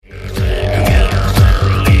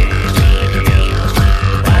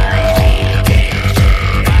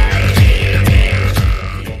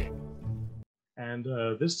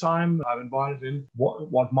this time I've invited in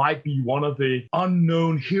what might be one of the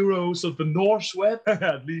unknown heroes of the Norse web,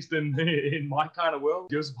 at least in my kind of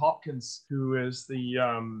world, Joseph Hopkins, who is the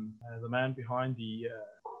man behind the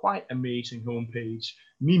quite amazing homepage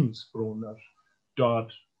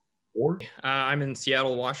mimisbrunner.org. I'm in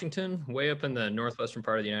Seattle, Washington, way up in the northwestern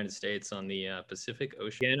part of the United States on the Pacific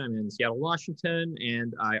Ocean. I'm in Seattle, Washington,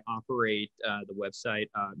 and I operate the website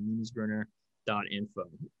mimisbrunner.info.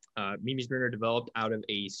 Mimisbrunner developed out of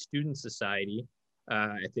a student society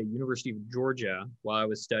at the University of Georgia while I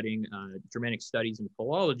was studying Germanic studies and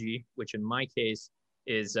philology, which in my case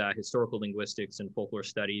is historical linguistics and folklore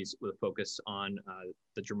studies with a focus on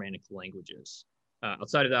the Germanic languages.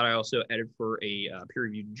 Outside of that, I also edit for a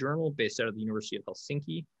peer-reviewed journal based out of the University of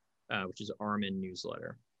Helsinki, which is Armin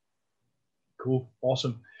newsletter. Cool,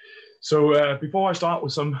 awesome. So before I start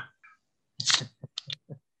with some, damn,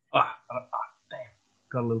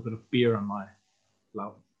 got a little bit of beer on my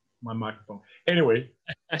microphone. Anyway,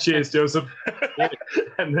 cheers, Joseph.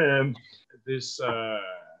 And this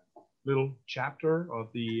little chapter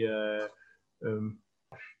of the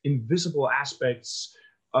invisible aspects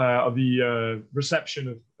of the reception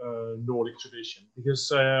of Nordic tradition,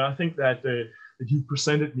 because I think that you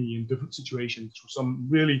presented me in different situations with some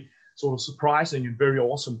really sort of surprising and very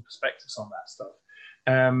awesome perspectives on that stuff.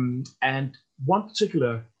 And one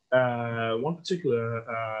particular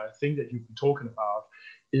thing that you've been talking about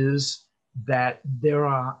is that there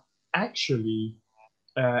are actually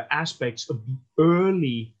aspects of the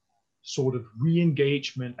early sort of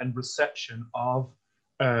re-engagement and reception of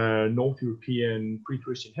North European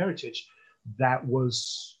pre-Christian heritage that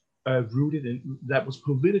was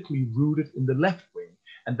politically rooted in the left wing,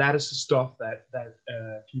 and that is the stuff that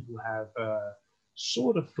people have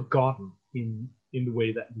sort of forgotten in the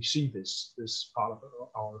way that we see this part of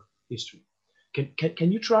our history.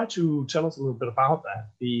 Can you try to tell us a little bit about that,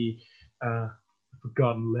 the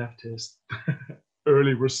forgotten leftist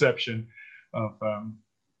early reception of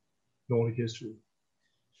Nordic history?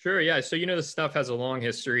 Sure, yeah. So, this stuff has a long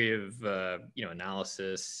history of,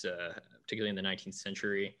 analysis, particularly in the 19th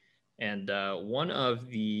century. And one of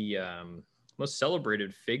the most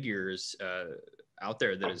celebrated figures out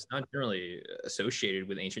there that is not generally associated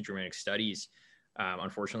with ancient Germanic studies,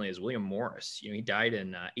 unfortunately, is William Morris. He died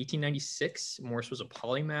in 1896. Morris was a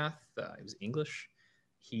polymath. He was English.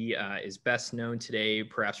 He is best known today,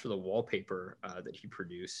 perhaps, for the wallpaper that he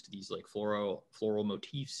produced, these like floral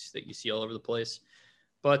motifs that you see all over the place.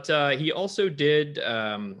 But he also did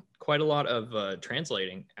quite a lot of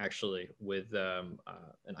translating, actually, with an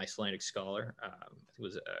Icelandic scholar. I think it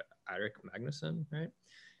was Eirik Magnusson, right?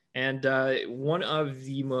 And one of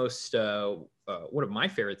my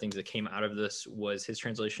favorite things that came out of this was his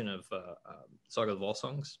translation of Saga of the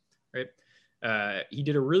Volsungs, right? He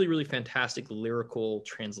did a really, really fantastic lyrical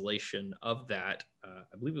translation of that.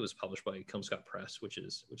 I believe it was published by Kilmscott Press, which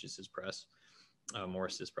is his press,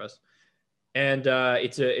 Morris's press. And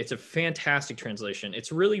it's a fantastic translation.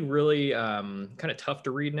 It's really, really kind of tough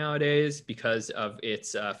to read nowadays because of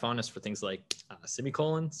its fondness for things like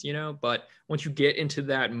semicolons, But once you get into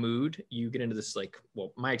that mood, you get into this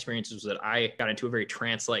my experience was that I got into a very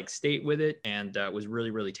trance-like state with it and was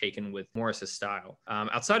really, really taken with Morris's style.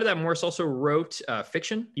 Outside of that, Morris also wrote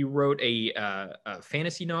fiction. He wrote a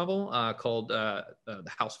fantasy novel called The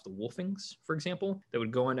House of the Wolfings, for example, that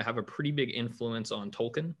would go on to have a pretty big influence on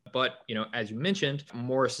Tolkien. But, as you mentioned,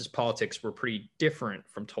 Morris's politics were pretty different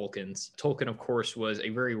from Tolkien's. Tolkien, of course, was a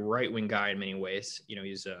very right-wing guy in many ways.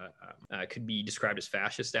 He's could be described as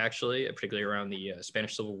fascist, actually, particularly around the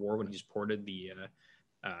Spanish Civil War when he supported the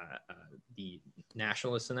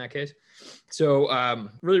nationalists in that case. So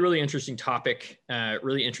really, really interesting topic,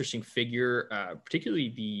 really interesting figure,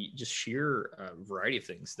 particularly the just sheer variety of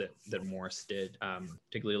things that Morris did,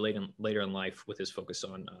 particularly later in life with his focus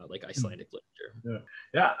on Icelandic literature.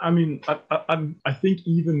 Yeah. I mean, I think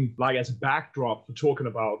even as a backdrop for talking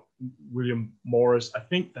about William Morris, I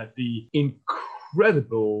think that the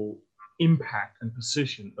incredible impact and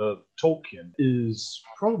position of Tolkien is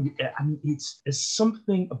probably, it's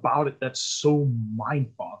something about it that's so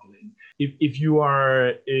mind-boggling. If you are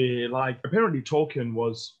apparently Tolkien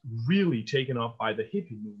was really taken up by the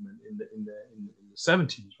hippie movement in the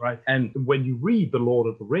 70s, right? And when you read The Lord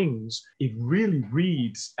of the Rings, it really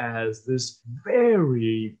reads as this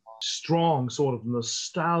very strong sort of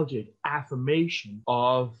nostalgic affirmation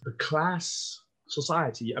of the class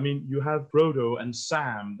society. I mean, you have Frodo and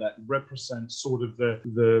Sam that represent sort of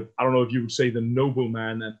the I don't know if you would say the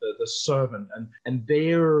nobleman and the servant, and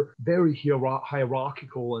their very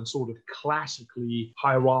hierarchical and sort of classically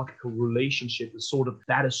hierarchical relationship is sort of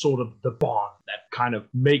the bond that kind of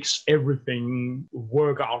makes everything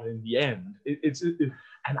work out in the end.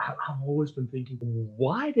 And I've always been thinking,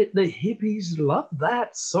 why did the hippies love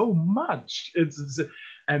that so much?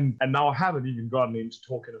 And now I haven't even gotten into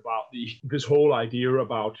talking about this whole idea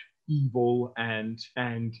about evil and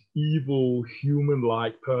evil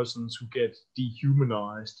human-like persons who get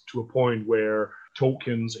dehumanized to a point where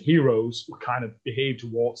Tolkien's heroes kind of behave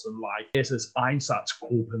towards them like SS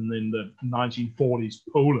Einsatzgruppen in the 1940s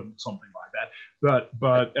Poland, something like that.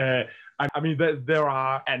 But I mean, there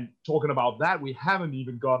are, and talking about that, we haven't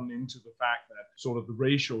even gotten into the fact that sort of the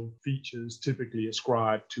racial features typically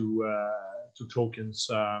ascribed to Tolkien's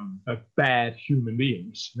bad human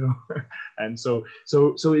beings, you know. And so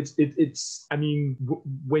it's I mean,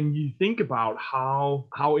 when you think about how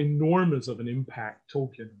enormous of an impact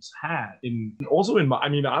Tolkien's had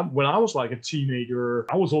when I was like a teenager,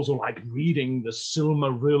 I was also like reading the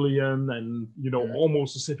Silmarillion and, you know,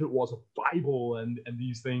 almost as if it was a Bible and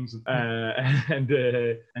these things,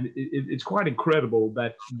 it's quite incredible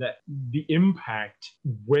that the impact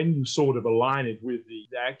when you sort of align it with the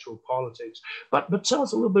actual politics. But tell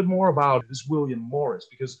us a little bit more about this William Morris,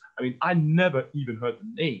 because I mean, I never even heard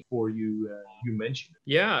the name before you mentioned it.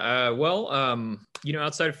 Yeah, you know,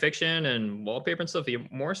 outside of fiction and wallpaper and stuff,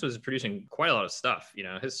 Morris was producing quite a lot of stuff. You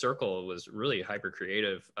know, his circle was really hyper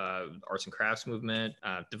creative. Arts and crafts movement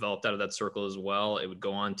developed out of that circle as well. It would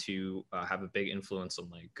go on to have a big influence on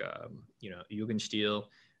like Jugendstil,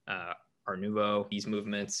 Art Nouveau, these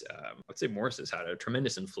movements. I'd say Morris has had a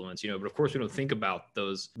tremendous influence, you know, but of course we don't think about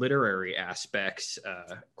those literary aspects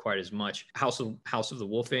quite as much. House of the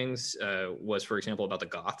Wolfings was, for example, about the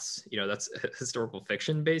Goths. You know, that's historical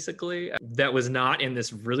fiction, basically. That was not in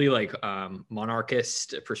this really like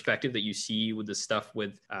monarchist perspective that you see with the stuff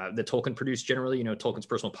with that Tolkien produced generally. You know, Tolkien's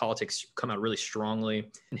personal politics come out really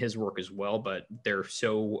strongly in his work as well, but they're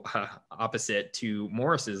so opposite to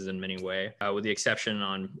Morris's in many ways, with the exception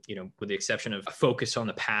of a focus on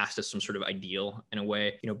the past as some sort of ideal in a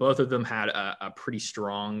way. You know, both of them had a pretty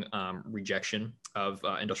strong rejection of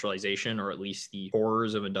industrialization, or at least the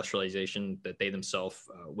horrors of industrialization that they themselves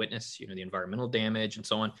witnessed, you know, the environmental damage and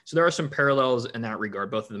so on. So there are some parallels in that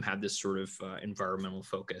regard. Both of them had this sort of environmental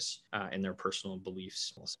focus in their personal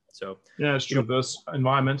beliefs also. So yeah, it's true. There's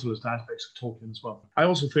environmentalist aspects of Tolkien as well. I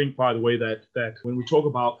also think, by the way, that when we talk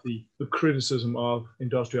about the criticism of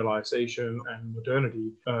industrialization and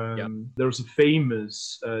modernity, there's a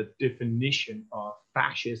famous definition of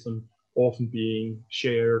fascism often being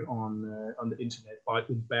shared on the internet by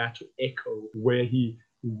Umberto Eco, where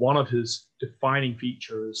one of his defining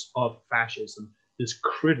features of fascism is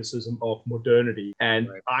criticism of modernity. And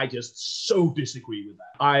I just so disagree with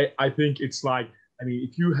that. I think it's like, I mean,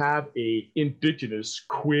 if you have a indigenous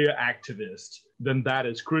queer activist, then that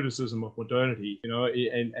is criticism of modernity, you know.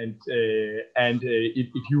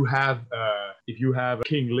 If you have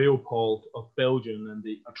King Leopold of Belgium and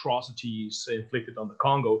the atrocities inflicted on the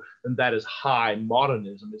Congo, then that is high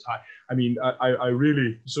modernism. It's high. I mean, I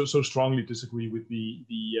really so strongly disagree with the.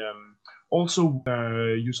 Also,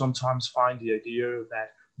 you sometimes find the idea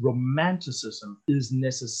that romanticism is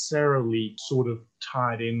necessarily sort of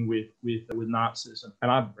tied in with Nazism, and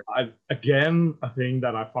I think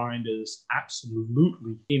that I find is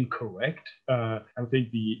absolutely incorrect. I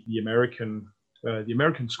think the American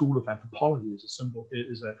School of Anthropology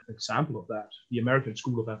is an example of that. The American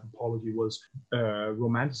School of Anthropology was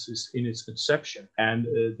romanticist in its inception, and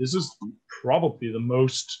this is probably the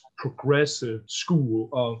most progressive school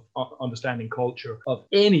of understanding culture of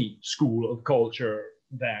any school of culture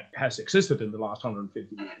that has existed in the last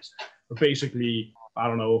 150 years. Basically, I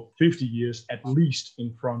don't know, 50 years at least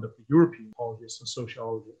in front of the European anthropologists and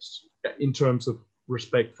sociologists in terms of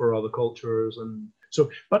respect for other cultures. And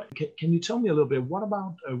so, but can you tell me a little bit, what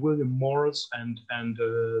about William Morris and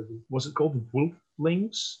was it called the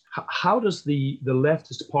Wolflings? How does the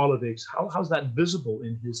leftist politics, how's that visible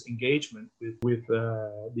in his engagement with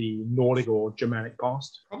the Nordic or Germanic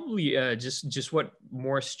past? Probably just what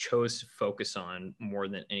Morris chose to focus on more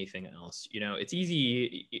than anything else. You know, it's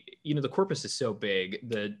easy, you know, the corpus is so big.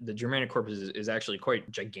 The Germanic corpus is actually quite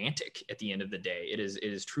gigantic at the end of the day. It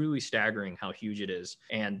is truly staggering how huge it is.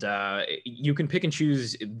 And you can pick and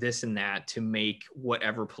choose this and that to make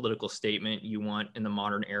whatever political statement you want in the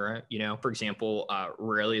modern era. You know, for example,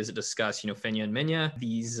 rarely is it discussed, Fenya and Menya,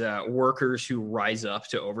 these workers who rise up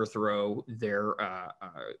to overthrow their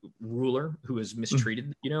ruler who is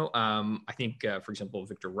mistreated. I think, for example,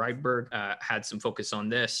 Victor Rydberg had some focus on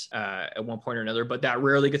this at one point or another, but that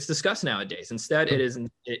rarely gets discussed nowadays. Instead, it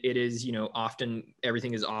is often,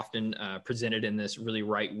 everything is often presented in this really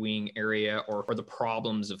right-wing area, or the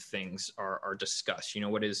problems of things are discussed,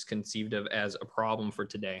 what is conceived of as a problem for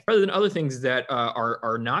today, rather than other things that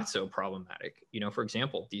are not so problematic. For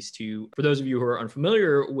example, these two, for those of you who are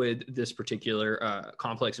unfamiliar with this particular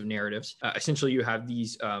complex of narratives, essentially you have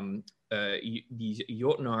these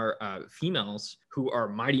Jotnar females who are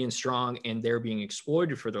mighty and strong, and they're being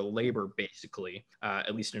exploited for their labor, basically,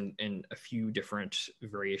 at least in a few different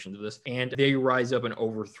variations of this. And they rise up and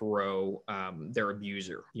overthrow their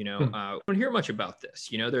abuser. I don't hear much about this.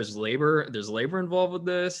 There's labor involved with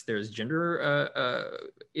this. There's gender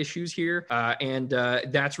issues here, and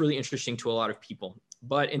that's really interesting to a lot of people.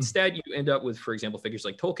 But instead, you end up with, for example, figures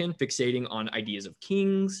like Tolkien fixating on ideas of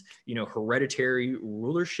kings, hereditary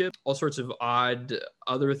rulership, all sorts of odd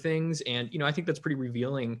other things. And, I think that's pretty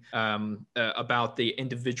revealing about the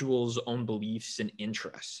individual's own beliefs and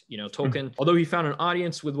interests. Tolkien, although he found an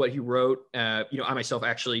audience with what he wrote, I myself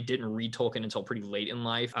actually didn't read Tolkien until pretty late in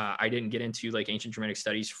life. I didn't get into like ancient Germanic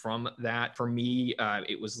studies from that. For me,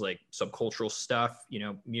 it was like subcultural stuff,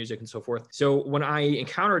 music and so forth. So when I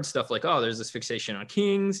encountered stuff like, oh, there's this fixation on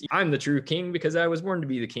kings, I'm the true king because I was born to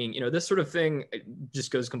be the king, this sort of thing just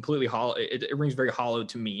goes completely hollow. It rings very hollow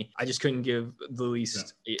to me. I just couldn't give the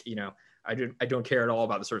least, I don't care at all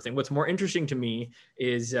about this sort of thing. What's more interesting to me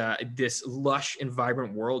is this lush and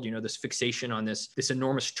vibrant world, this fixation on this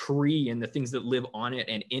enormous tree and the things that live on it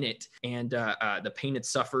and in it, and the pain it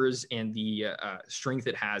suffers and the strength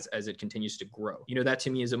it has as it continues to grow. That to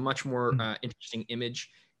me is a much more interesting image.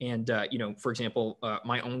 And, for example,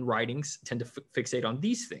 my own writings tend to fixate on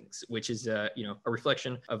these things, which is, a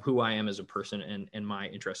reflection of who I am as a person and my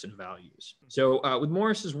interests and values. So with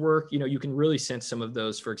Morris's work, you can really sense some of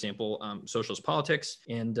those, for example, socialist politics.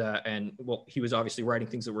 And well, he was obviously writing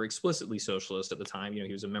things that were explicitly socialist at the time.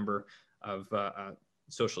 He was a member of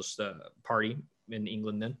Socialist Party in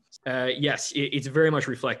England then. Yes, it's very much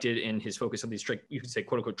reflected in his focus on these, you could say,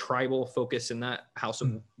 quote unquote, tribal focus in that House of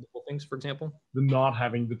Wonderful Things, for example. The not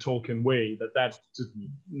having the Tolkien way,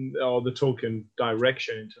 or the Tolkien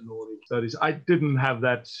direction into Nordic studies. I didn't have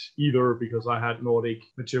that either because I had Nordic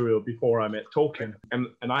material before I met Tolkien. And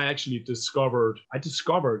I actually discovered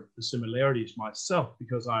the similarities myself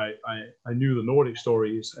because I knew the Nordic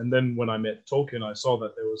stories. And then when I met Tolkien, I saw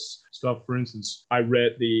that there was stuff, for instance, I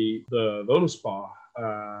read the Völuspá,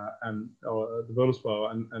 and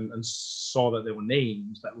saw that there were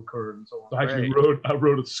names that recurred and so on. So I actually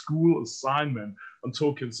wrote a school assignment on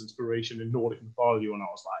Tolkien's inspiration in Nordic mythology when I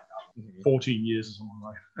was like 14 years or something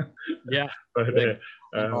like that. Yeah. But,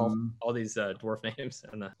 all these dwarf names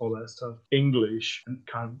and all that stuff. English and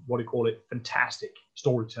kind of what do you call it? Fantastic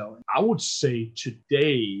storytelling. I would say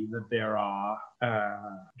today that there are,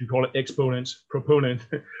 do you call it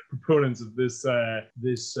proponents of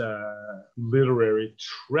this literary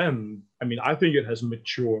trend. I mean, I think it has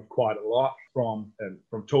matured quite a lot from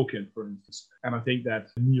Tolkien, for instance. And I think that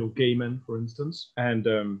Neil Gaiman, for instance, and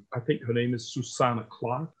I think her name is Susanna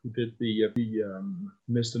Clarke, who did the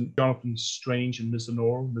Mr. Jonathan Strange and Mr.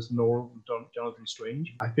 Norrell, Jonathan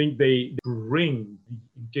Strange. I think they bring the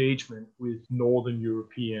engagement with Northern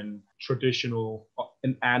European traditional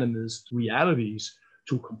and animist realities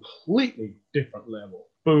to a completely different level.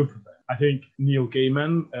 Both of them. I think Neil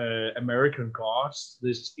Gaiman, American Gods,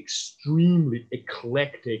 this extremely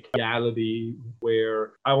eclectic reality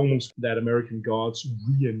where that American Gods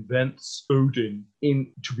reinvents Odin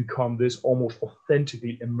to become this almost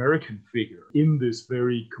authentically American figure in this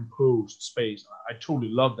very composed space. I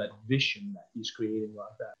totally love that vision that he's creating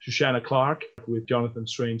like that. Susanna Clarke with Jonathan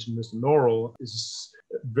Strange and Mr. Norrell is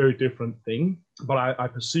a very different thing, but I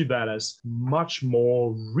perceive that as much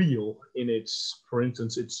more real in its, for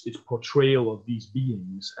instance, its portrayal of these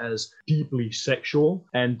beings as deeply sexual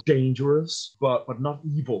and dangerous, but not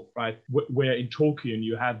evil, right? Where in Tolkien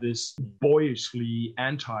you have this boyishly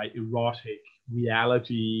anti-erotic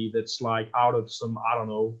reality that's like out of some, I don't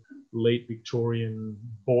know, late Victorian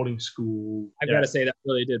boarding school. I've got to say that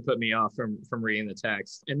really did put me off from reading the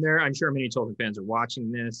text. And I'm sure many Tolkien fans are watching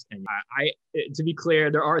this. And I to be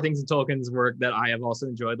clear, there are things in Tolkien's work that I have also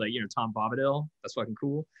enjoyed, like, Tom Bombadil. That's fucking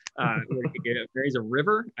cool. Marries a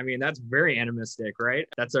river. I mean, that's very animistic, right?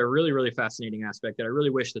 That's a really, really fascinating aspect that I really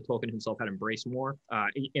wish that Tolkien himself had embraced more.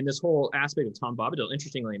 And this whole aspect of Tom Bombadil,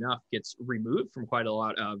 interestingly enough, gets removed from quite a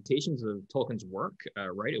lot of adaptations of Tolkien's work,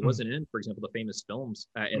 right? It wasn't in, for example, the famous films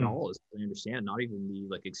at all. all, as I understand, not even the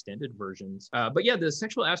like extended versions. But yeah, the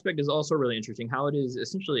sexual aspect is also really interesting, how it is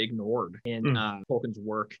essentially ignored in Hopkins'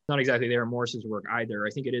 work. Not exactly there in Morris's work either. I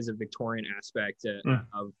think it is a Victorian aspect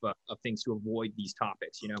of things to avoid these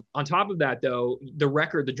topics, you know. On top of that, though,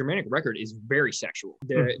 the Germanic record is very sexual.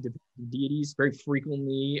 The deities very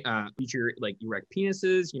frequently feature like erect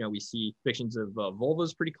penises. You know, we see depictions of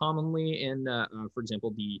vulvas pretty commonly in, for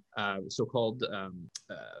example, the so-called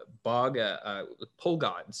bog pole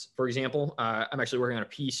gods. For example, I'm actually working on a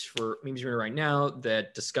piece for Memes right now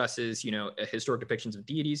that discusses, you know, historic depictions of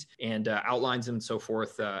deities and outlines them and so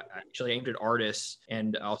forth, actually aimed at artists,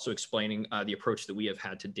 and also explaining the approach that we have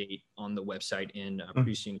had to date on the website in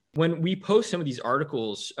producing. When we post some of these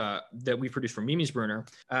articles that we produce for Mimesbrunner,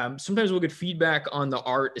 sometimes we'll get feedback on the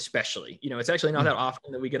art, especially. You know, it's actually not that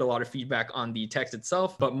often that we get a lot of feedback on the text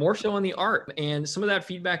itself, but more so on the art. And some of that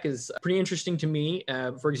feedback is pretty interesting to me.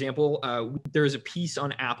 For example, there is a piece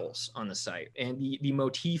on apples on the site, and the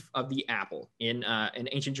motif of the apple in an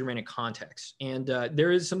ancient Germanic context. And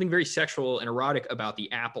there is something very sexual and erotic about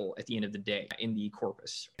the apple at the end of the day in the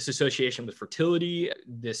corpus. This association with fertility,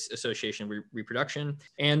 this association with reproduction.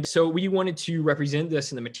 And so we wanted to represent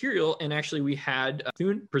this in the material, and actually we had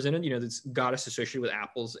Thun presented, you know, this goddess associated with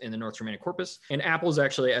apples in the North Germanic corpus. And apples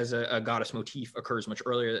actually as a goddess motif occurs much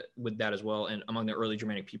earlier with that as well. And among the early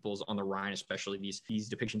Germanic peoples on the Rhine, especially these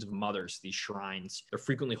depictions of mothers, these shrines, they're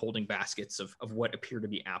frequently holding baskets of what appear to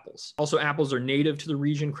be apples. Also, apples are native to the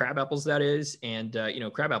region, crab apples that is. And, you know,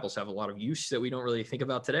 crab apples have a lot of use that we don't really think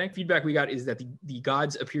about today. Feedback we got is that the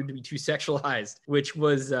gods appeared to be too sexualized, which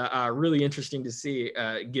was really interesting to see,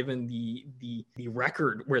 given the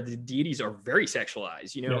record where the deities are very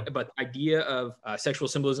sexualized, you know, but the idea of sexual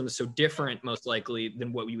symbolism is so different, most likely,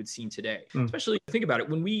 than what we would see today. Especially think about it,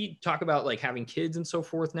 when we talk about like having kids and so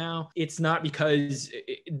forth now, it's not because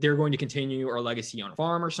they're going to continue our legacy on a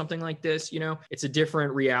farm or something like this, you know. It's a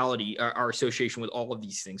different reality, our association with all of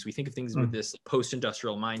these things. We think of things with this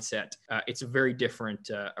post-industrial mindset. It's a very different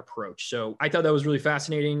approach. So I thought that was really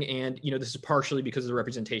fascinating. And, you know, this is partially because of the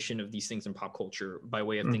representation of these things in pop culture by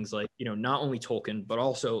way of things like, you know, not only Tolkien, but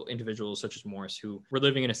also individuals such as Morris, who were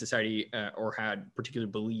living in a society or had particular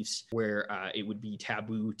beliefs where it would be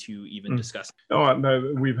taboo to even discuss. Oh,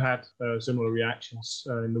 no, we've had similar reactions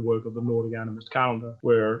in the work of the Nordic animist calendar,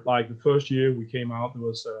 where like the first year we came out, there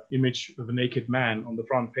was an image of a naked man on the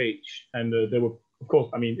front page. And there were, of course,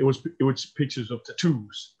 I mean, it was pictures of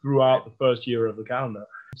tattoos throughout the first year of the calendar.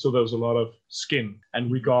 So there was a lot of skin. And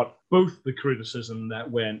we got both the criticism that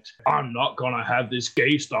went, I'm not going to have this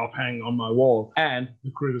gay stuff hanging on my wall, and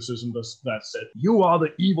the criticism that said, you are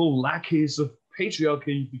the evil lackeys of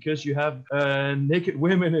patriarchy because you have naked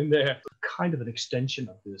women in there. Kind of an extension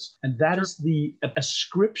of this. And that is the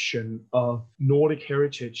ascription of Nordic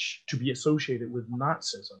heritage to be associated with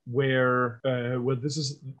Nazism, where this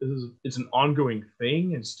is it's an ongoing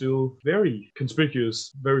thing and still very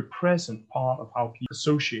conspicuous, very present part of how people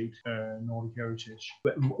associate Nordic heritage.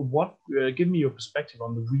 But give me your perspective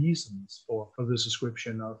on the reasons for this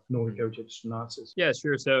ascription of Nordic heritage to Nazis. Yeah,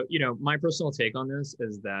 sure. So, you know, my personal take on this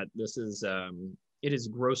is that this is it is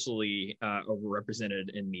grossly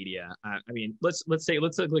overrepresented in media. I mean, let's look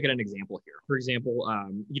at an example here. For example,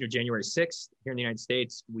 you know, January 6th here in the United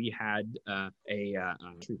States, we had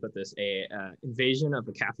invasion of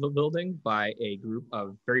the Capitol building by a group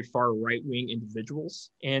of very far right-wing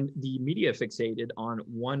individuals, and the media fixated on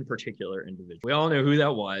one particular individual. We all know who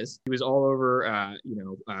that was. He was all over,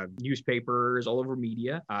 newspapers, all over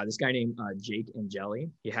media. This guy named Jake Angeli.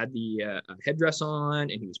 He had the headdress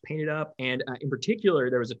on, and he was painted up, and in particular,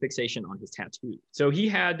 there was a fixation on his tattoo. So he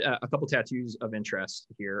had a couple tattoos of interest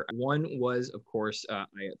here. One was, of course, a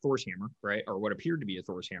Thor's hammer, right? Or what appeared to be a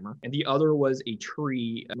Thor's hammer. And the other was a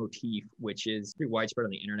tree motif, which is pretty widespread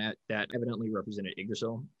on the internet, that evidently represented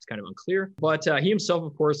Yggdrasil. It's kind of unclear. But he himself,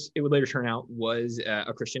 of course, it would later turn out, was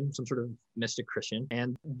a Christian, some sort of mystic Christian.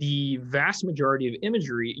 And the vast majority of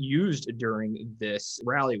imagery used during this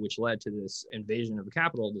rally, which led to this invasion of the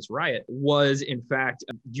Capitol, this riot, was in fact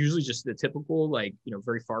usually just the typical, like, you know,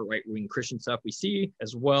 very far right-wing Christian stuff we see,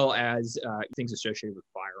 as well as things associated with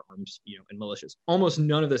firearms, you know, and militias. Almost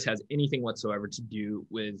none of this has anything whatsoever to do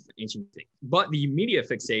with ancient things. But the media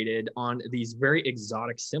fixated on these very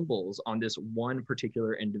exotic symbols on this one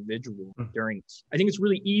particular individual during this. I think it's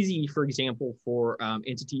really easy, for example, for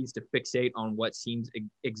entities to fixate on what seems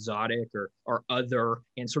exotic or other,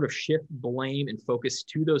 and sort of shift blame and focus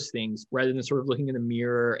to those things rather than sort of looking in the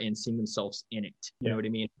mirror and seeing themselves in it. You know what I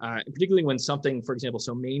mean? Particularly when something something, for example,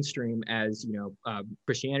 so mainstream as,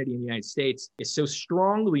 Christianity in the United States is so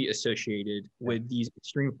strongly associated with these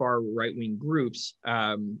extreme far right-wing groups,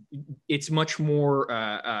 it's much more,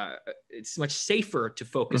 it's much safer to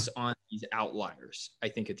focus on these outliers, I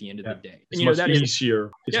think, at the end of the day. It's much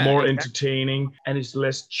easier. It's more entertaining, and it's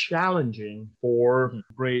less challenging for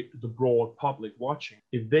the broad public watching.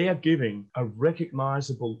 If they are giving a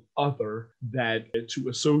recognizable other that to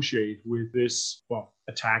associate with this,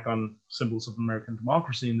 attack on symbols of American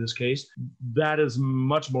democracy in this case, that is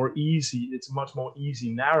much more easy. It's a much more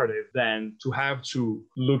easy narrative than to have to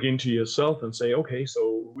look into yourself and say, okay,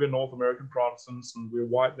 so we're North American Protestants and we're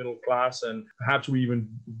white middle class, and perhaps we even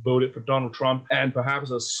voted for Donald Trump, and perhaps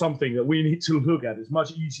there's something that we need to look at. It's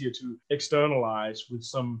much easier to externalize with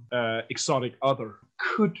some exotic other.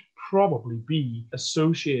 Could probably be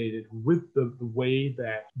associated with the way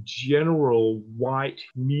that general white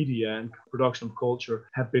media and production of culture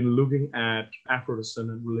have been looking at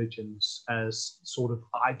Afro-descendant religions as sort of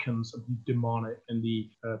icons of the demonic and the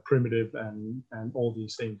primitive and all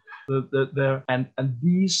these things. And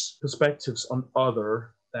these perspectives on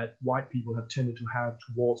other that white people have tended to have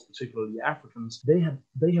towards particularly Africans, they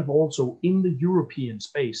have also in the European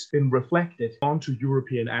space been reflected onto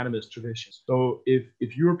European animist traditions. So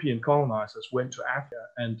if European colonizers went to Africa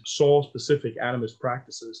and saw specific animist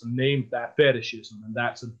practices and named that fetishism and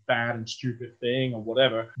that's a bad and stupid thing or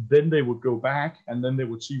whatever, then they would go back and then they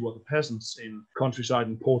would see what the peasants in countryside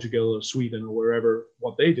in Portugal or Sweden or wherever,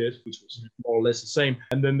 what they did, which was more or less the same.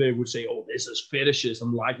 And then they would say, oh, this is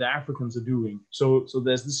fetishism like the Africans are doing. So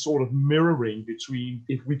there's this sort of mirroring between,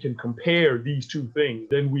 if we can compare these two things,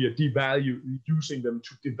 then we are using them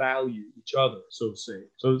to devalue each other, so to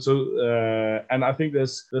say. And I think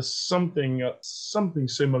there's something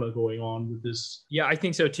similar going on with this. Yeah, I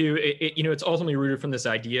think so too. It's ultimately rooted from this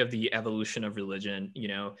idea of the evolution of religion.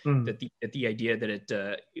 That the idea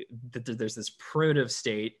that that there's this primitive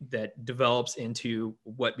state that develops into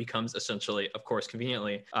what becomes essentially, of course,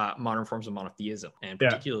 conveniently, modern forms of monotheism, and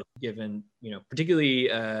particularly given particularly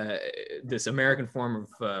this American form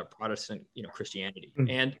of Protestant, Christianity.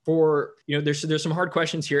 And for, there's some hard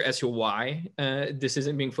questions here as to why this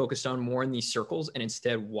isn't being focused on more in these circles, and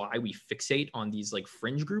instead why we fixate on these like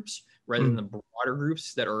fringe groups rather than the broader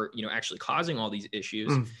groups that are, actually causing all these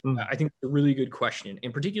issues. I think it's a really good question.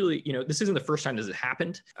 And particularly, this isn't the first time this has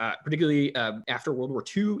happened, particularly after World War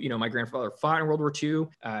II. My grandfather fought in World War II.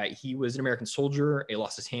 He was an American soldier. He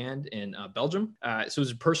lost his hand in Belgium. So it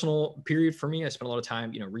was a personal period for me. I spent a lot of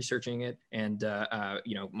time, researching it. And,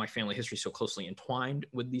 my family history is so closely entwined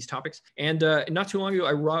with these topics. And not too long ago,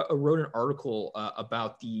 I wrote an article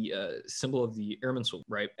about the symbol of the airman salute,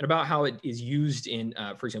 right? And about how it is used in,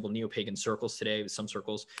 for example, neo-pagan circles today. Some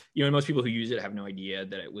circles, and most people who use it have no idea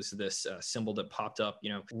that it was this symbol that popped up,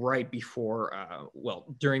 right before,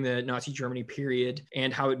 during the Nazi Germany period,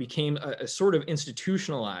 and how it became a sort of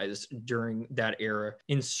institutionalized during that era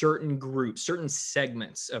in certain groups, certain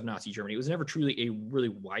segments of Nazi Germany. It was never truly a really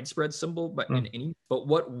widespread symbol, but but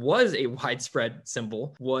what was a widespread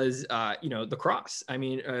symbol was, the cross. I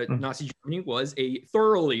mean, Nazi Germany was a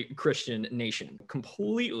thoroughly Christian nation,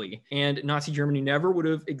 completely, and Nazi Germany never would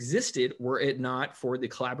have existed were it not for the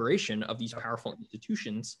collaboration of these powerful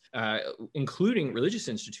institutions, including religious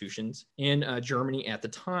institutions in Germany at the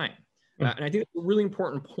time. And I think it's a really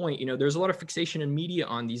important point. There's a lot of fixation in media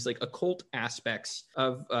on these like occult aspects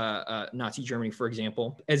of Nazi Germany, for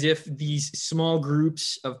example, as if these small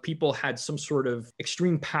groups of people had some sort of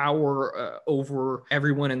extreme power over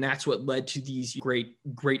everyone. And that's what led to these great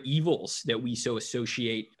evils that we so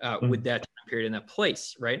associate with that time period in that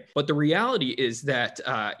place, right? But the reality is that,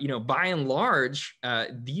 by and large,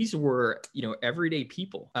 these were, everyday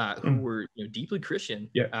people who were, deeply Christian,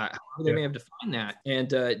 however they may have defined that, and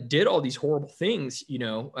did all these horrible things,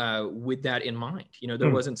 with that in mind. There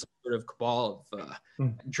wasn't some sort of cabal of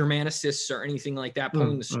Germanicists or anything like that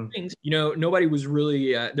pulling the strings. Nobody was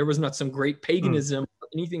really, there was not some great paganism,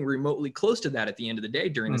 anything remotely close to that at the end of the day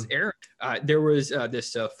during this era. There was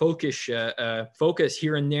this focus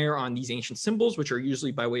here and there on these ancient symbols, which are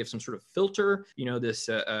usually by way of some sort of filter, this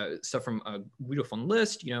stuff from Guido von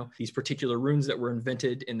List, these particular runes that were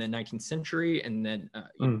invented in the 19th century and then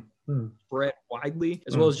spread widely,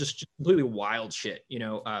 as well as just completely wild shit,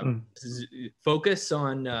 focus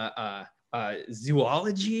on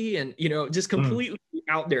zoology and, just completely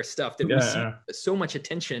out there stuff that we see so much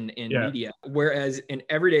attention in media, whereas in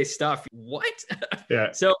everyday stuff, what?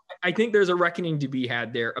 So I think there's a reckoning to be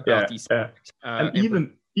had there about these subjects. And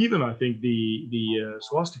even I think the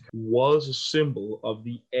swastika was a symbol of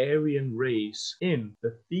the Aryan race in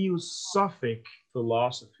the theosophic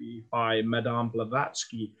philosophy by Madame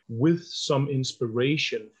Blavatsky with some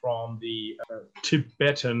inspiration from the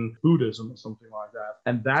Tibetan Buddhism or something like that.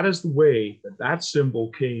 And that is the way that that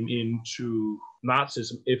symbol came into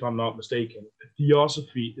Nazism, if I'm not mistaken.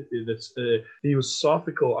 Theosophy, the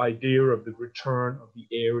theosophical idea of the return of the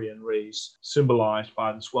Aryan race, symbolized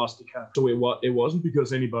by the swastika. So it wasn't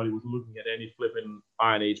because anybody was looking at any flipping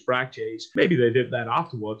Iron Age Bractates. Maybe they did that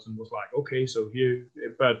afterwards and was like, okay, so here,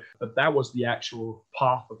 but that was the actual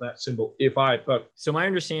path of that symbol. So my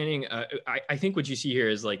understanding, I think what you see here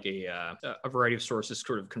is like a variety of sources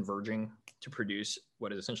sort of converging to produce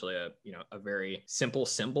what is essentially a very simple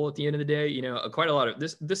symbol at the end of the day. Quite a lot of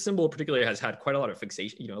this symbol particularly has had quite a lot of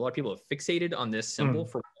fixation. A lot of people have fixated on this symbol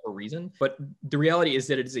for whatever reason, but the reality is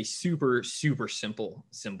that it is a super, super simple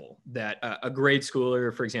symbol that a grade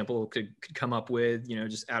schooler, for example, could come up with,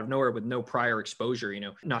 just out of nowhere with no prior exposure.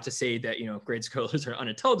 Not to say that, grade scholars are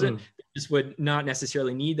unintelligent, just would not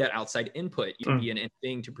necessarily need that outside input. You can be an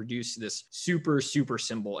thing to produce this super, super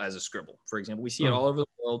symbol as a scribble. For example, we see it all over the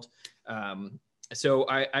world. So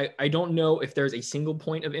I don't know if there's a single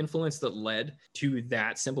point of influence that led to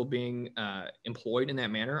that symbol being employed in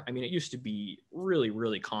that manner. I mean, it used to be really,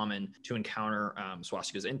 really common to encounter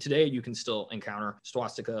swastikas. And today you can still encounter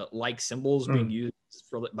swastika-like symbols being used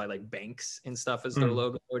by like banks and stuff as their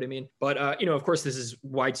logo. You know what I mean? But, of course, this is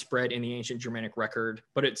widespread in the ancient Germanic record,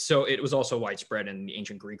 but it was also widespread in the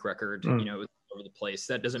ancient Greek record, over the place.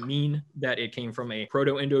 That doesn't mean that it came from a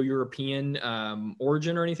Proto-Indo-European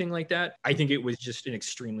origin or anything like that. I think it was just an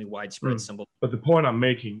extremely widespread symbol. But the point I'm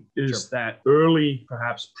making is that early,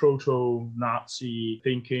 perhaps proto-Nazi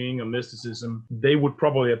thinking or mysticism, they would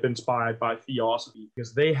probably have been inspired by theosophy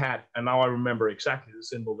because they had, and now I remember exactly the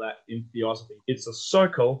symbol that in theosophy, it's a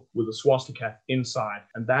circle with a swastika inside,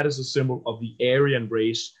 and that is a symbol of the Aryan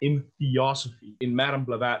race in theosophy, in Madame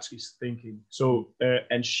Blavatsky's thinking. So,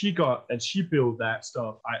 and she built that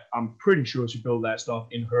stuff. I'm pretty sure she built that stuff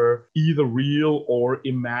in her either real or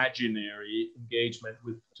imaginary engagement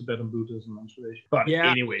with Tibetan Buddhism and tradition. But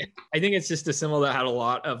anyway, I think it's just a symbol that had a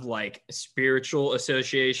lot of like spiritual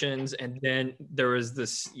associations, and then there was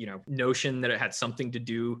this notion that it had something to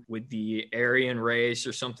do with the Aryan race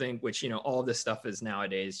or something, which all this stuff is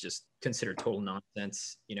nowadays just considered total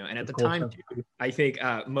nonsense. And at the time I think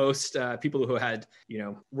most people who had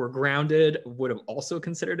were grounded would have also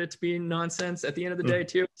considered it to be nonsense at the end of the day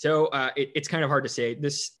too. So it's kind of hard to say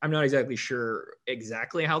this. I'm not exactly sure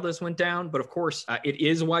exactly how this went down, but of course it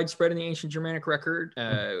is widespread in the ancient Germanic record.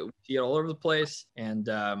 We see it all over the place, and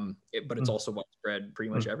but it's also widespread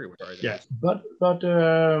pretty much everywhere. Yeah, but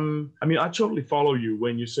I mean, I totally follow you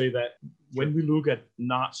when you say that. When we look at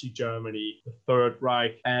Nazi Germany, the Third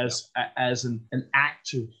Reich, as an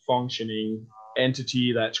active functioning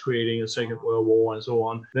entity that's creating a Second World War and so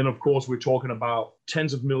on, then of course we're talking about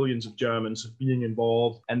tens of millions of Germans being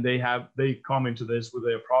involved, and they come into this with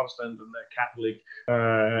their Protestant and their Catholic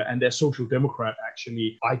and their Social Democrat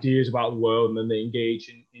actually ideas about the world, and then they engage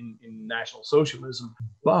in National Socialism.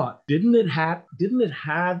 But didn't it have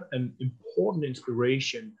an important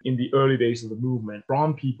inspiration in the early days of the movement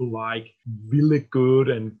from people like Willigood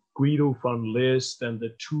and Guido von List and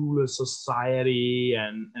the Thule Society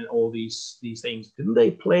and all these things? Didn't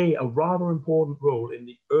they play a rather important role in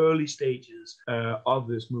the early stages of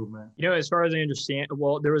this movement? As far as I understand,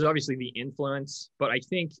 well, there was obviously the influence, but I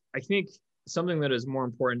think something that is more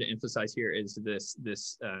important to emphasize here is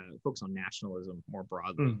this focus on nationalism more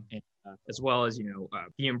broadly, and as well as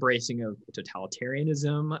the embracing of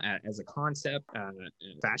totalitarianism as a concept,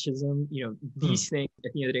 fascism. These things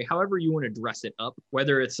at the end of the day, however you want to dress it up,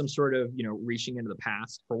 whether it's some sort of reaching into the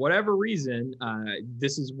past for whatever reason,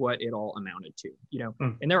 this is what it all amounted to.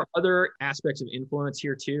 And there are other aspects of influence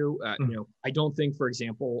here too. I don't think, for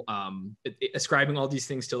example, ascribing all these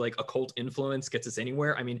things to like occult influence gets us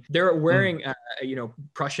anywhere. I mean, they're wearing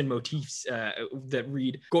Prussian motifs that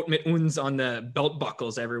read "Gott mit uns" on the belt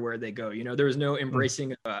buckles everywhere they go. There was no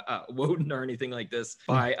embracing Woden or anything like this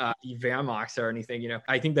by the Wehrmacht or anything.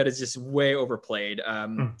 I think that is just way overplayed.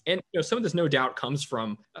 And some of this no doubt comes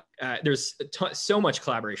from there's so much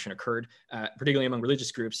collaboration occurred, particularly among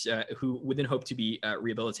religious groups who would then hope to be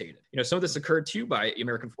rehabilitated. Some of this occurred too by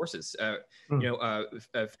American forces.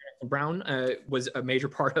 Brown was a major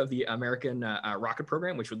part of the American rocket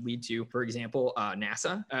program, which would lead to, for example,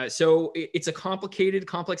 NASA. So it's a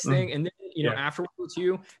complex thing. And then, after World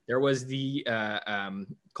War II, there was the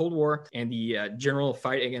Cold War and the general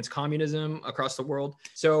fight against communism across the world.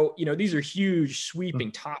 So, these are huge,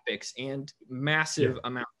 sweeping topics and massive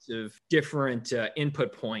amounts of different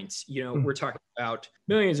input points. We're talking about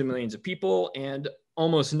millions and millions of people, and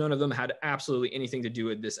almost none of them had absolutely anything to do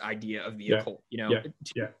with this idea of the occult.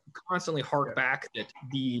 To constantly hark back that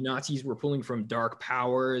the Nazis were pulling from dark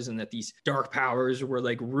powers and that these dark powers were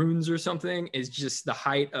like runes or something is just the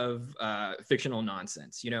height of fictional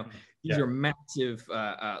nonsense. These are massive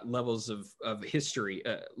levels of history,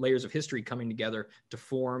 layers of history coming together to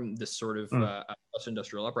form this sort of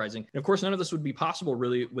industrial uprising. And of course, none of this would be possible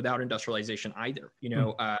really without industrialization either.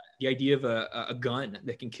 The idea of a gun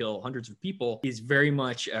that can kill hundreds of people is very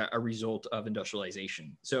much a result of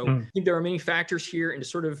industrialization. So I think there are many factors here, and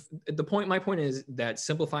sort of my point is that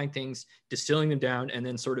simplifying things, distilling them down, and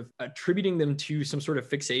then sort of attributing them to some sort of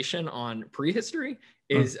fixation on prehistory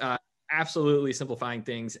is absolutely simplifying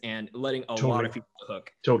things and letting a lot of people off the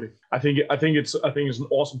hook. Totally. I think it's an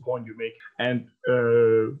awesome point you make. And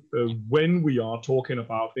when we are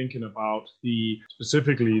thinking about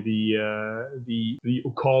specifically the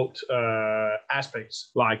occult aspects,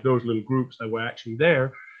 like those little groups that were actually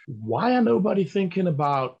there, why are nobody thinking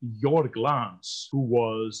about Nordic, who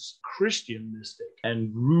was Christian mystic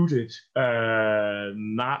and rooted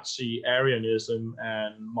Nazi Aryanism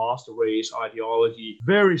and master race ideology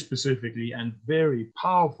very specifically and very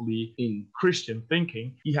powerfully in Christian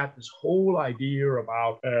thinking? He had this whole idea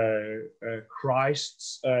about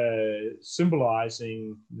Christ's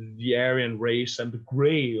symbolizing the Aryan race, and the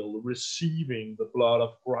Grail, receiving the blood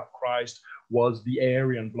of Christ, was the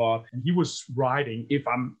Aryan blood. And he was writing, if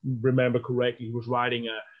I remember correctly, he was writing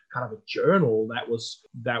a kind of a journal that was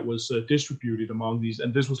distributed among these.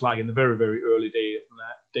 And this was like in the very, very early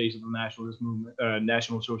days of the nationalist movement,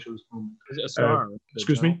 National Socialist movement. Astara,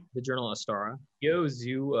 excuse me? The journal Astara.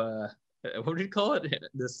 What did you call it?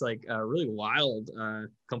 This like really wild,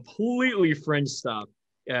 completely fringe stuff.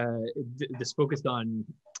 This focused on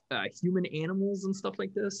human animals and stuff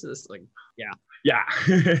like this. It's like,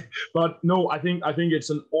 but no, I think it's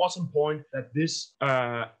an awesome point that this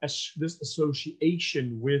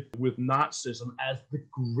association with Nazism as the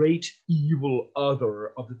great evil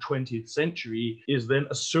other of the 20th century is then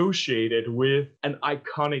associated with an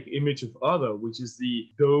iconic image of other, which is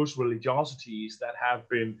those religiosities that have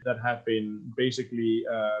been basically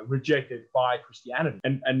rejected by Christianity,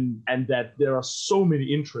 and that there are so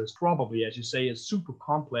many interests, probably, as you say, a super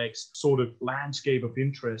complex sort of landscape of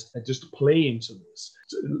interest that just play into this.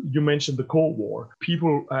 You mentioned the Cold War.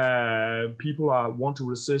 People want to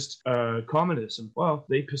resist communism. Well,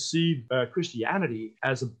 they perceive Christianity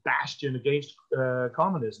as a bastion against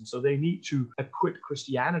communism, so they need to acquit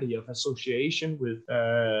Christianity of association with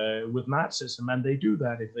Nazism, and they do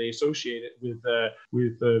that if they associate it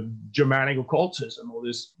with Germanic occultism, or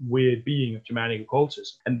this weird being of Germanic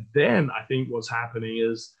occultism. And then I think what's happening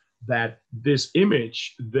is that this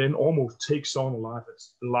image then almost takes on a life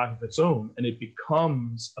of its own, and it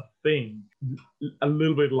becomes a thing,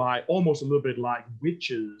 almost a little bit like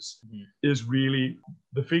witches. Is really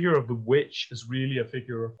the figure of the witch is really a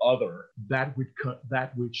figure of other, that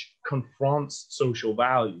which confronts social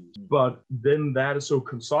values. But then that is so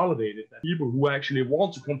consolidated that people who actually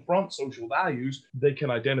want to confront social values, they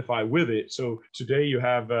can identify with it. So today you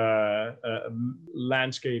have a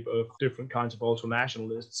landscape of different kinds of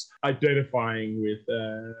ultra-nationalists identifying with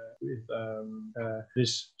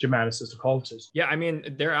this Germanicist occultism. Yeah, I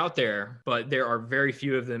mean, they're out there, but there are very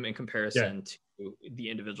few of them in comparison to the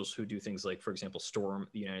individuals who do things like, for example, storm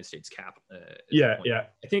the United States Capitol.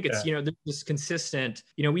 I think it's, there's this consistent,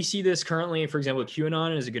 we see this currently, for example,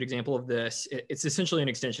 QAnon is a good example of this. It's essentially an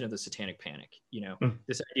extension of the satanic panic,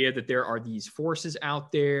 this idea that there are these forces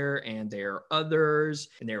out there and there are others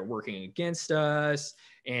and they're working against us.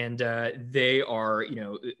 And they are,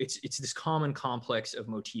 it's this common complex of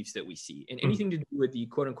motifs that we see. And anything to do with the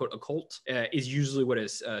quote unquote occult is usually what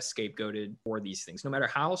is scapegoated for these things. No matter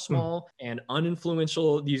how small and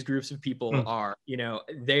uninfluential these groups of people are,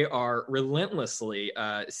 they are relentlessly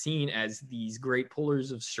seen as these great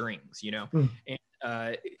pullers of strings,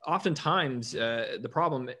 and oftentimes the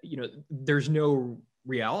problem, there's no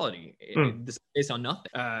reality. This is based on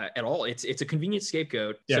nothing at all. It's a convenient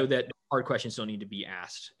scapegoat so that hard questions don't need to be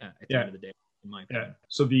asked at the end of the day, in my opinion.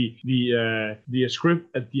 So the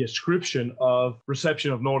ascription of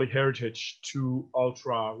reception of Nordic heritage to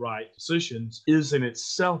ultra-right decisions is in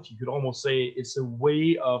itself, you could almost say, it's a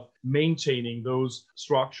way of maintaining those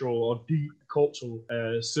structural or deep cultural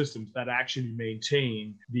systems that actually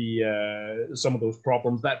maintain some of those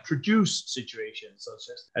problems that produce situations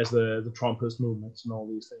such as the Trumpist movements and all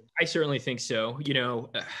these things. I certainly think so.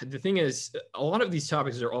 The thing is, a lot of these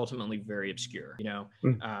topics are ultimately very obscure.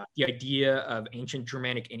 The idea of ancient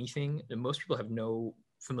Germanic anything, most people have no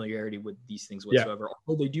familiarity with these things whatsoever.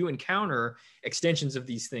 Although they do encounter extensions of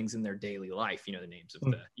these things in their daily life, the names of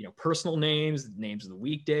the, personal names, the names of the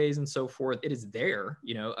weekdays and so forth. It is there,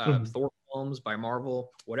 Thor films by Marvel,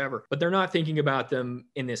 whatever, but they're not thinking about them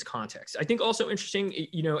in this context. I think also interesting,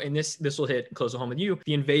 and this will hit close to home with you,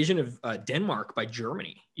 the invasion of Denmark by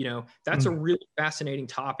Germany. That's a really fascinating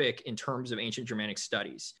topic in terms of ancient Germanic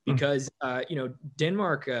studies, because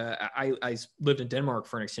Denmark, I lived in Denmark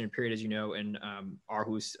for an extended period, as you know, in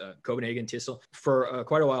Aarhus, Copenhagen, Tissel for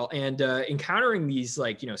quite a while, and encountering these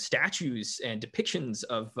statues and depictions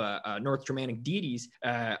of North Germanic deities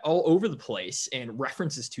all over the place and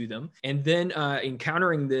references to them, and then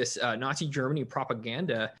encountering this Nazi Germany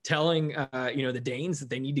propaganda telling the Danes that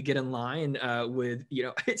they need to get in line with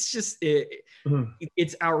it's just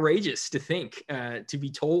it's outrageous to think, to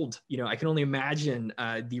be told, I can only imagine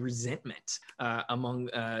the resentment among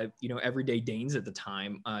everyday Danes at the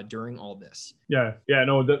time during all this. No,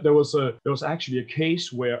 there was actually a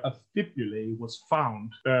case where a fibulae was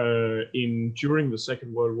found during the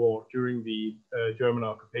Second World War, during the German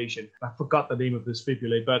occupation. I forgot the name of this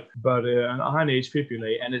fibulae, but an Iron Age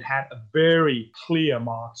fibulae, and it had a very clear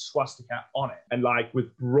marked swastika on it, and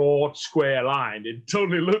with broad square line. It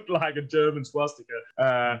totally looked like a German swastika,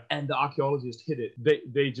 and the archaeologists hit it.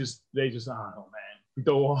 They just oh man,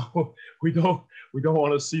 we don't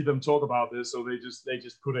want to see them talk about this, so they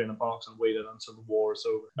just put it in a box and waited until the war is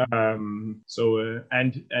over.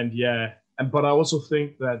 But I also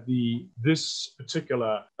think that this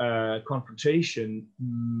particular confrontation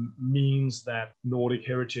means that Nordic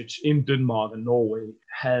heritage in Denmark and Norway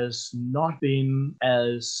has not been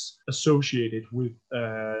as associated with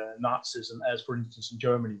Nazism as, for instance, in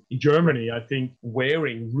Germany. In Germany, I think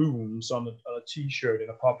wearing runes on a T-shirt in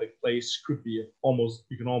a public place could be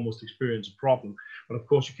you can almost experience a problem. But of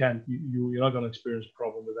course, you're not going to experience a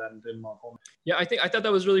problem with that in Denmark. Yeah, I thought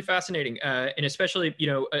that was really fascinating, and especially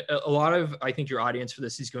a lot of, I think your audience for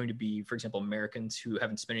this is going to be, for example, Americans who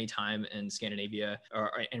haven't spent any time in Scandinavia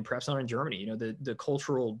and perhaps not in Germany. The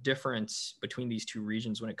cultural difference between these two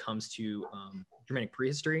regions when it comes to Germanic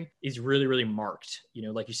prehistory is really, really marked.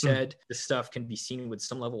 Like you said, this stuff can be seen with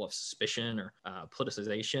some level of suspicion or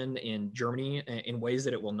politicization in Germany in ways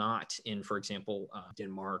that it will not in, for example,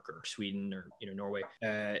 Denmark or Sweden or Norway.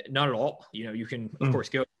 Not at all. You can of course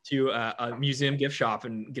go to a museum gift shop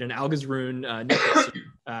and get an Alga's rune necklace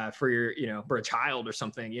for your for a child or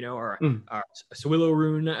something, or a Swillow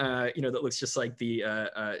rune that looks just like the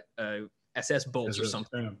SS bolts or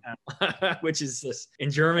something, which is this in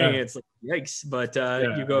Germany. It's like yikes, but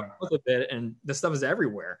you go with it, and the stuff is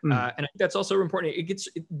everywhere. And I think that's also important.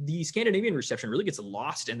 The Scandinavian reception really gets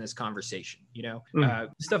lost in this conversation.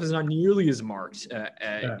 Stuff is not nearly as marked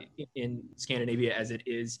in Scandinavia as it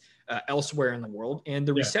is elsewhere in the world, and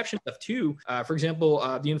the reception stuff too. For example,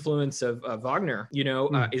 the influence of Wagner,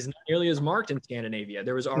 is not nearly as marked in Scandinavia.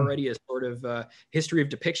 There was already a sort of history of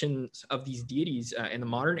depictions of these deities in the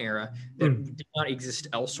modern era that did not exist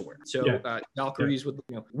elsewhere. So Valkyries with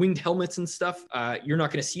winged helmets and stuff, you're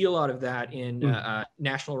not going to see a lot of that in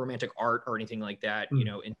national romantic art or anything like that.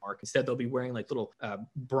 In Mark, instead they'll be wearing little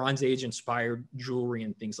Bronze Age inspired jewelry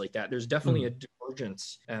and things like that. There's definitely a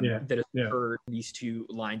divergence that has occurred in these two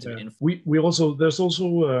lines of influence. There's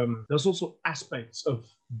also aspects of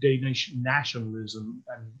Danish nationalism,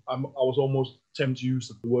 and I was almost tempted to use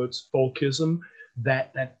the words folkism,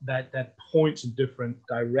 that points in different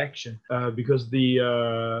direction, because the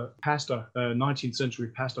 19th century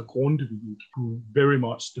pastor Grundtvig, who very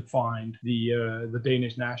much defined the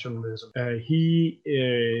Danish nationalism, he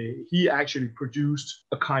actually produced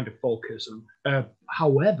a kind of folkism.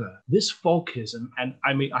 However, this folkism, and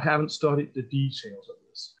I haven't studied the details of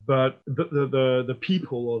this, but the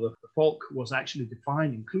people or the folk was actually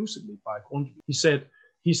defined inclusively by Grundtvig.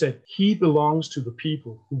 He said he belongs to the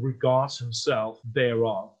people who regards himself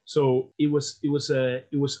thereof. So it was a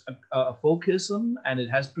folkism, and it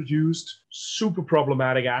has produced super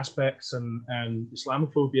problematic aspects, and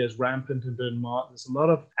Islamophobia is rampant in Denmark. There's a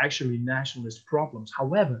lot of actually nationalist problems.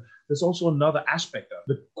 However, there's also another aspect of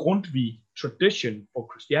the Grundtvig tradition for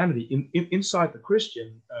Christianity inside the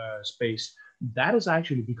Christian space. That has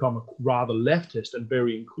actually become a rather leftist and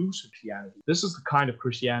very inclusive Christianity. This is the kind of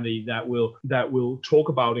Christianity that will talk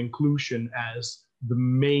about inclusion as the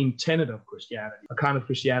main tenet of Christianity, a kind of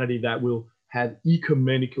Christianity that will have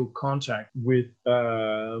ecumenical contact with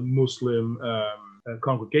Muslim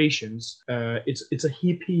congregations. It's a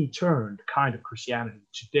hippie turned kind of Christianity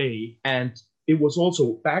today, and it was also,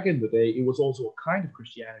 back in the day, it was also a kind of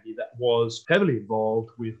Christianity that was heavily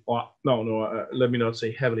involved with, let me not say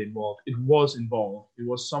heavily involved. It was involved. It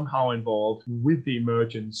was somehow involved with the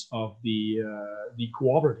emergence of the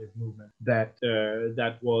cooperative movement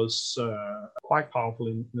that was quite powerful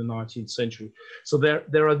in the 19th century. So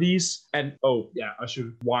there are these, and I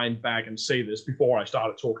should wind back and say this before I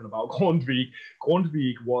started talking about Grundtvig.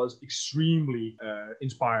 Grundtvig was extremely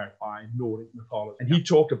inspired by Nordic mythology, and he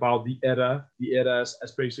talked about the Eddas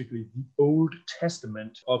as basically the Old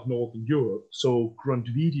Testament of Northern Europe. So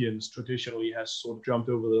Grundtvigians traditionally has sort of jumped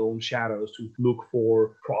over their own shadows to look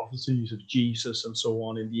for prophecies of Jesus and so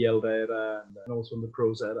on in the Elder Edda and also in the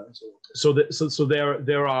Prose Edda and so on. So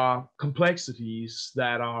there are complexities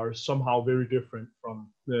that are somehow very different from,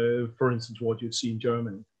 for instance, what you'd see in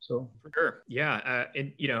Germany. So for sure, yeah,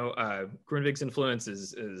 Grundtvig's influence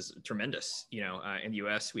is tremendous. In the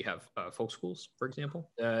U.S. we have folk schools, for example.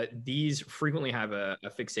 These frequently have a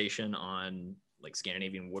fixation on like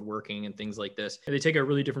Scandinavian woodworking and things like this. And they take a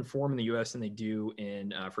really different form in the US than they do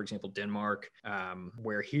in, for example, Denmark,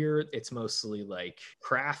 where here it's mostly like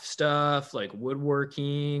craft stuff, like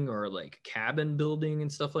woodworking or like cabin building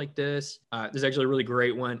and stuff like this. There's actually a really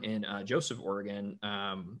great one in Joseph, Oregon,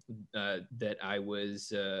 that I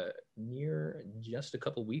was near just a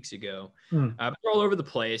couple weeks ago. They're all over the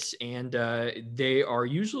place, and they are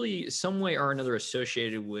usually some way or another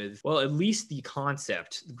associated with, well, at least the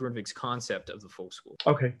Grundtvig's concept of the folk school.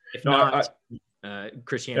 Okay. If not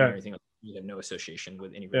Christianity or anything else, you have no association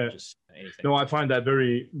with any religious anything. No, I find that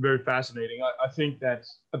very, very fascinating. I think that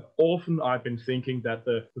often I've been thinking that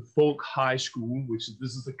the folk high school, this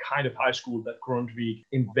is the kind of high school that Grundtvig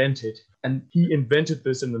invented, and he invented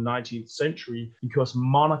this in the 19th century because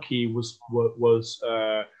monarchy was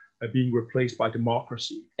being replaced by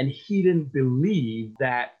democracy, and he didn't believe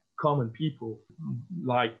that common people,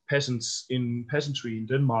 like peasantry in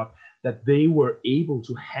Denmark, that they were able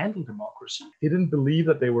to handle democracy. He didn't believe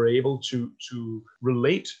that they were able to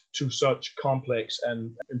relate to such complex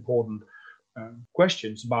and important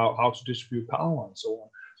questions about how to distribute power and so on.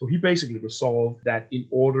 So he basically resolved that in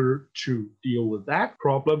order to deal with that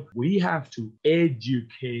problem, we have to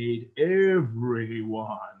educate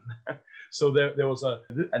everyone. So there was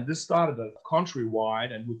and this started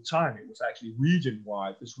countrywide, and with time it was actually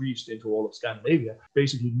region-wide. This reached into all of Scandinavia,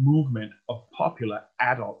 basically movement of popular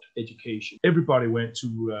adult education. Everybody went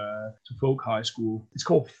to folk high school. It's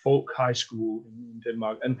called folk high school in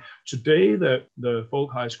Denmark. And today the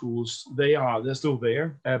folk high schools, they're still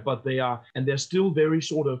there, but they're still very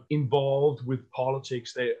sort of involved with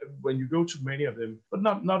politics. When you go to many of them, but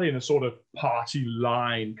not in a sort of party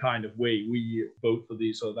line kind of way, we vote for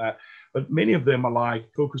this or that. But many of them are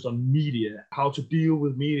like focused on media, how to deal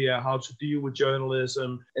with media, how to deal with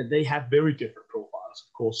journalism. And they have very different profiles.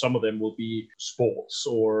 Of course, some of them will be sports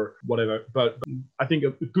or whatever. But I think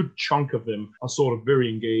a good chunk of them are sort of very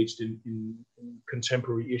engaged in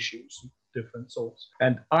contemporary issues, different sorts.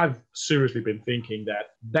 And I've seriously been thinking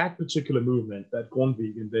that particular movement that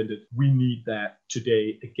Grundtvig invented, we need that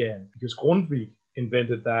today again. Because Grundtvig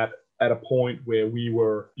invented that at a point where we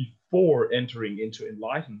were before entering into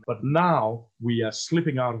enlightenment. But now we are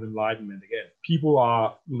slipping out of enlightenment again. People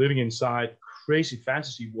are living inside crazy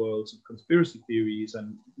fantasy worlds and conspiracy theories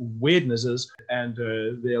and weirdnesses, and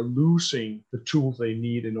they're losing the tools they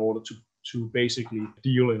need in order to basically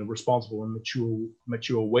deal in a responsible and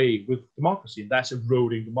mature way with democracy. And that's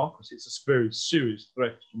eroding democracy. It's a very serious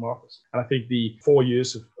threat to democracy. And I think the 4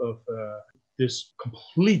 years of this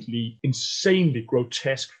completely insanely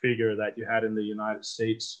grotesque figure that you had in the United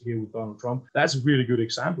States here with Donald Trump, that's a really good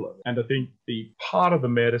example of it. And I think the part of the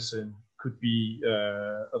medicine could be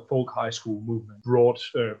a folk high school movement brought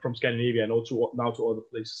from Scandinavia and also now to other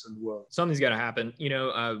places in the world. Something's got to happen.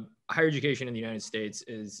 Higher education in the United States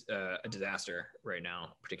is a disaster right now,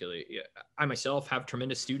 particularly. I myself have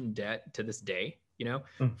tremendous student debt to this day,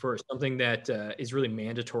 for something that is really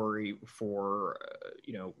mandatory for,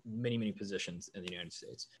 many, many positions in the United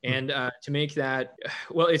States. And to make that,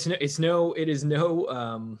 well, it is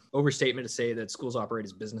no overstatement to say that schools operate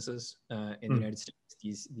as businesses in the United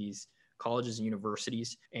States. These colleges and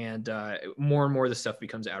universities, and more and more the stuff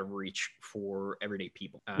becomes out of reach for everyday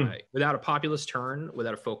people. Without a populist turn,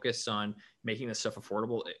 without a focus on making this stuff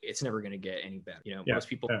affordable, it's never going to get any better. Most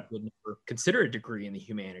people would never consider a degree in the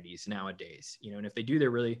humanities nowadays. And if they do,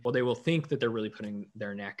 they will think that they're really putting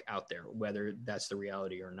their neck out there, whether that's the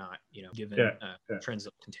reality or not. Given trends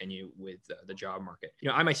that continue with the job market.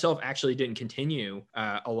 I myself actually didn't continue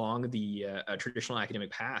along the traditional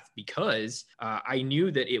academic path because I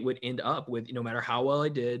knew that it would end up up with, no matter how well I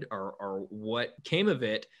did or what came of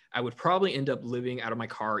it, I would probably end up living out of my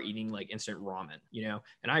car eating like instant ramen,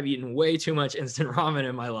 and I've eaten way too much instant ramen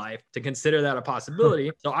in my life to consider that a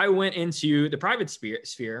possibility. So I went into the private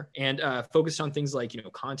sphere and focused on things like,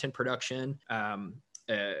 content production,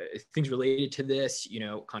 things related to this,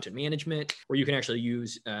 content management, where you can actually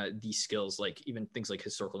use these skills, like even things like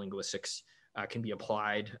historical linguistics can be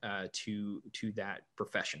applied to that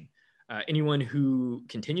profession. Anyone who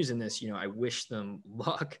continues in this, I wish them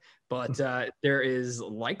luck, but there is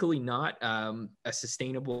likely not a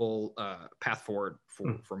sustainable path forward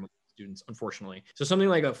for most students, unfortunately. So something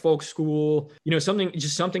like a folk school,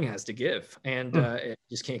 something has to give, and it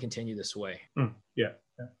just can't continue this way. Yeah,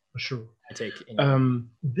 for sure. I take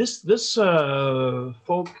this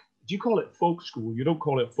folk. Do you call it folk school? You don't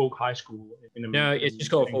call it folk high school in America? No, it's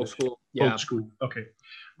just called folk school. Yeah. Folk school. Okay.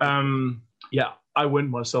 Yeah, I went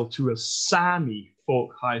myself to a Sami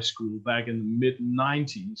folk high school back in the mid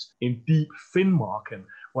 '90s in deep Finnmarken,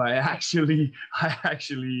 where I actually tried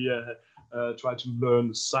to learn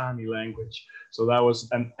the Sami language. So that was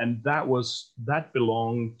that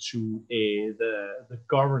belonged to the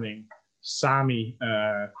governing Sami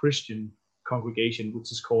Christian congregation,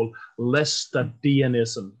 which is called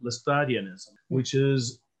Lestadianism, which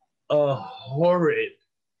is a horrid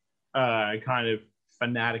kind of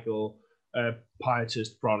fanatical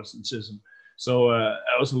pietist Protestantism. So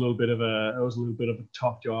that was a little bit of a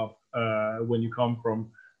tough job when you come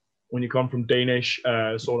from Danish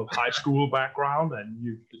sort of high school background, and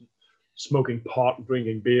you smoking pot and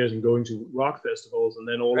drinking beers and going to rock festivals, and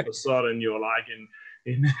then all of a sudden you're like in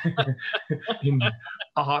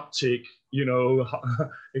Arctic,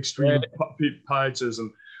 extreme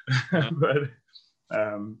pietism. But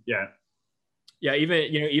yeah,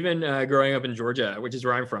 even growing up in Georgia, which is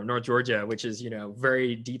where I'm from, North Georgia, which is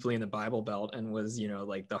very deeply in the Bible Belt and was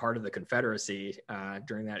like the heart of the Confederacy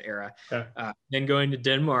during that era. Then going to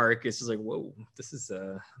Denmark, it's just like, whoa, this is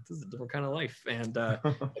a different kind of life, and I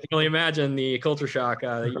can only imagine the culture shock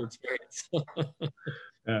that you experience.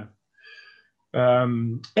 Yeah.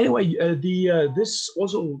 Anyway, this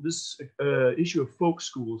issue of folk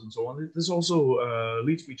schools and so on, this also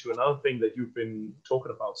leads me to another thing that you've been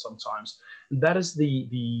talking about sometimes, and that is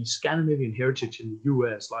the Scandinavian heritage in the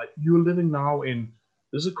US. Like, you're living now in,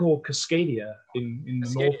 this is called Cascadia in the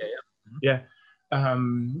north. Yeah.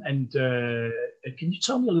 And can you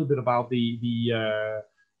tell me a little bit about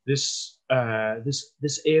this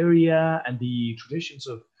area and the traditions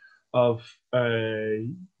of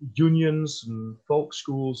unions and folk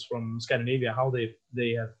schools from Scandinavia, how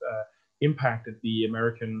they have impacted the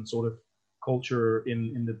American sort of culture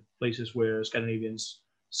in the places where Scandinavians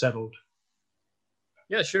settled?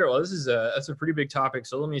 Yeah, sure. Well, that's a pretty big topic.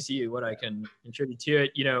 So let me see what I can contribute to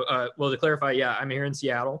it. Well, to clarify, yeah, I'm here in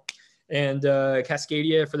Seattle, and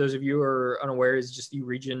Cascadia, for those of you who are unaware, is just the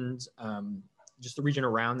region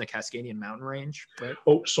around the Cascadian mountain range, right?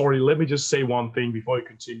 Oh, sorry. Let me just say one thing before you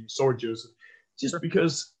continue. Sorry, Joseph. Just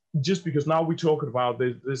because now we're talking about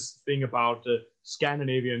this thing about the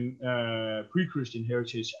Scandinavian pre-Christian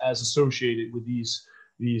heritage as associated with these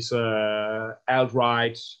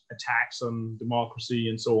outright attacks on democracy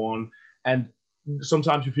and so on. And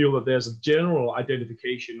sometimes you feel that there's a general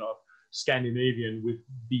identification of Scandinavian with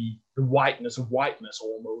the whiteness of whiteness,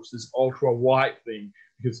 almost this ultra white thing,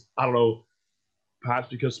 because I don't know, perhaps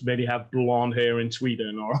because many have blonde hair in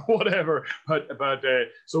Sweden or whatever. But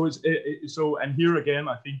so and here again,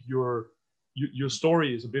 I think your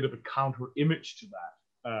story is a bit of a counter image to that.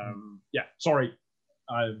 Yeah, sorry.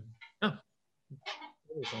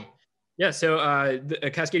 Yeah, so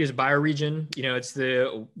the Cascadia is a bioregion. It's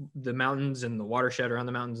the mountains and the watershed around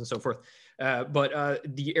the mountains and so forth. But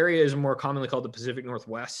the area is more commonly called the Pacific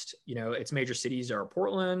Northwest. Its major cities are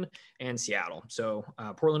Portland and Seattle. So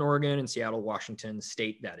Portland, Oregon, and Seattle, Washington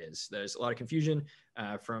State, that is. There's a lot of confusion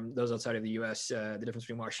from those outside of the U.S. The difference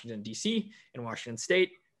between Washington, D.C. and Washington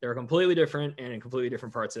State. They're completely different and in completely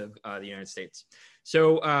different parts of the United States.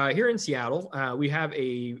 So here in Seattle, we have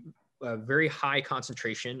a very high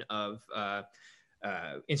concentration of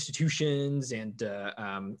institutions and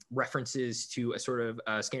references to a sort of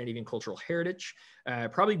Scandinavian cultural heritage.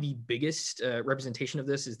 Probably the biggest representation of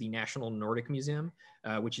this is the National Nordic Museum,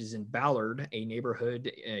 which is in Ballard, a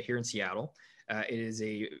neighborhood here in Seattle. It is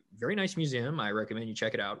a very nice museum. I recommend you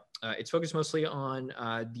check it out. It's focused mostly on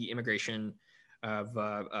the immigration of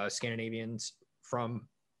Scandinavians from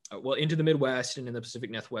into the Midwest and in the Pacific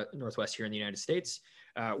Northwest here in the United States,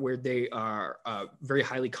 where they are very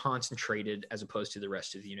highly concentrated as opposed to the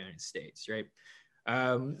rest of the United States, right?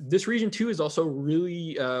 This region too is also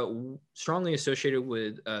really strongly associated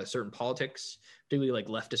with certain politics, particularly like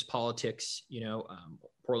leftist politics.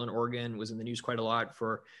 Portland, Oregon was in the news quite a lot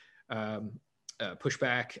for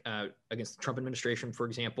pushback against the Trump administration, for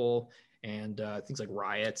example, and things like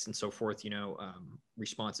riots and so forth,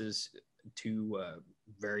 responses to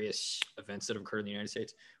various events that have occurred in the United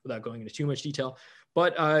States, without going into too much detail.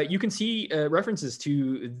 But you can see references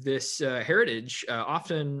to this heritage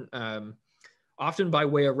often by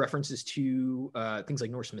way of references to things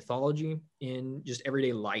like Norse mythology in just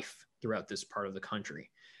everyday life throughout this part of the country.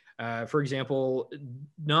 For example,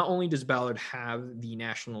 not only does Ballard have the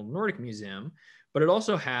National Nordic Museum, but it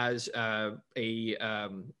also has a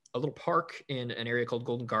little park in an area called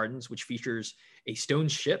Golden Gardens, which features a stone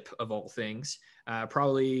ship of all things,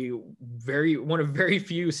 probably one of very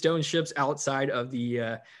few stone ships outside of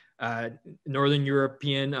the Northern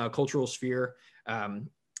European cultural sphere. And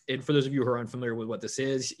for those of you who are unfamiliar with what this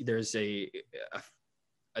is, there's a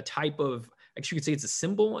type of, actually you could say it's a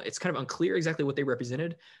symbol. It's kind of unclear exactly what they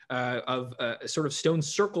represented, of a sort of stone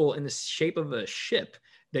circle in the shape of a ship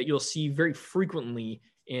that you'll see very frequently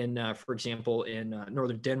in, for example, in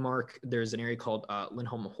northern Denmark. There's an area called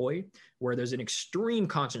Lindholm Høj, where there's an extreme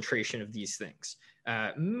concentration of these things.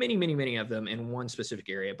 Many of them in one specific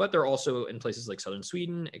area, but they're also in places like southern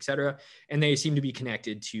Sweden, etc. And they seem to be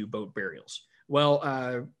connected to boat burials. Well,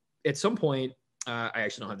 at some point, I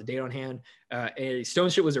actually don't have the date on hand, a stone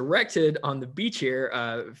ship was erected on the beach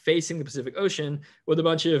here, facing the Pacific Ocean, with a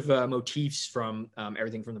bunch of motifs from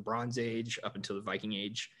everything from the Bronze Age up until the Viking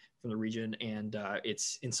Age from the region. And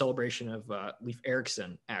it's in celebration of Leif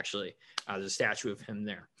Erikson, actually. There's a statue of him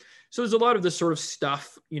there. So there's a lot of this sort of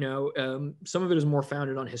stuff, some of it is more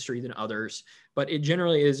founded on history than others, but it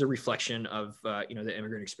generally is a reflection of, the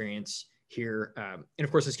immigrant experience here. And of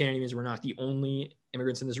course, the Scandinavians were not the only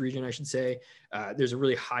immigrants in this region, I should say. There's a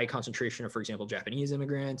really high concentration of, for example, Japanese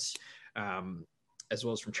immigrants, as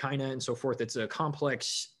well as from China and so forth. It's a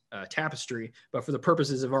complex tapestry, but for the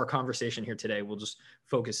purposes of our conversation here today, we'll just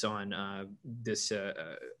focus on this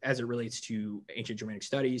as it relates to ancient Germanic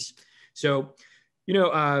studies. So,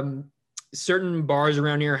 certain bars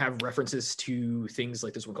around here have references to things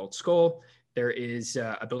like this one called Skull. There is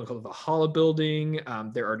a building called the Valhalla Building.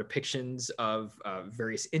 There are depictions of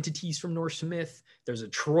various entities from Norse myth. There's a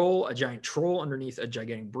giant troll underneath a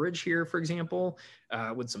gigantic bridge here, for example,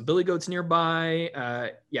 with some billy goats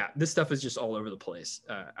nearby. This stuff is just all over the place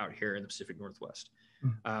out here in the Pacific Northwest.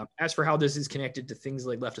 As for how this is connected to things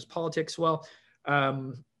like leftist politics, well,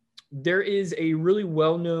 there is a really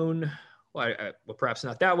well-known, perhaps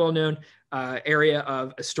not that well-known, area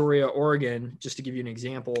of Astoria, Oregon, just to give you an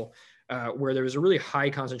example, where there was a really high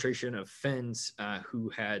concentration of Finns who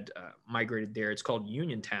had migrated there. It's called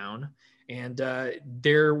Uniontown. And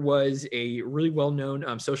there was a really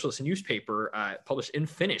well-known socialist newspaper published in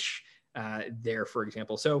Finnish there, for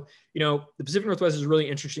example. So, the Pacific Northwest is a really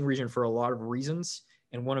interesting region for a lot of reasons.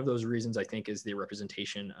 And one of those reasons, I think, is the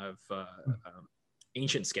representation of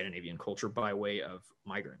ancient Scandinavian culture by way of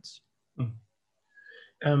migrants.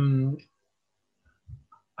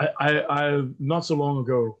 I not so long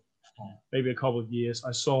ago, maybe a couple of years,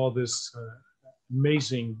 I saw this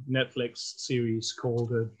amazing Netflix series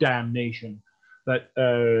called Damnation that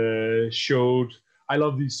showed, I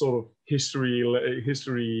love these sort of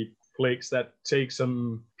history flicks that take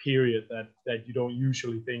some period that you don't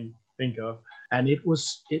usually think of. And it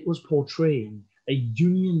was portraying a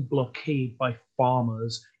Union blockade by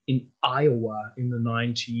farmers in Iowa in the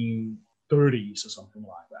 1930s or something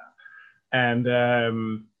like that. And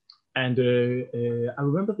I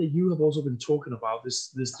remember that you have also been talking about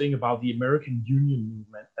this thing about the American Union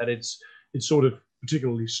movement, that it's sort of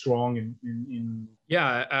particularly strong in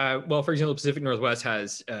well, for example, the Pacific Northwest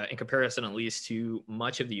has, in comparison at least to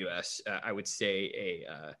much of the U.S., I would say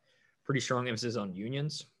a pretty strong emphasis on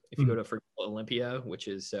unions. If you go to, for example, Olympia, which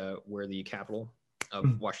is where the capital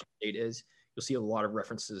of Washington State is, you'll see a lot of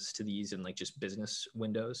references to these in like just business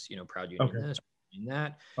windows, proud union this, in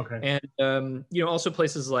that. And also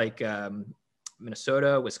places like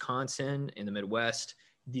Minnesota, Wisconsin, in the Midwest,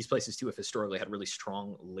 these places too have historically had really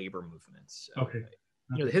strong labor movements.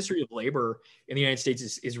 The history of labor in the United States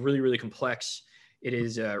is really, really complex. It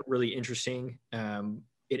is really interesting.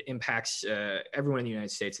 It impacts everyone in the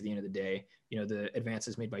United States at the end of the day. The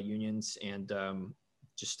advances made by unions and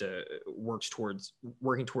just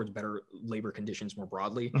working towards better labor conditions more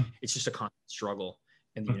broadly. It's just a constant struggle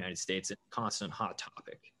in the United States, and constant hot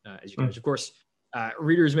topic, as you can imagine. Of course,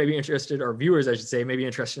 readers may be interested, or viewers, I should say, may be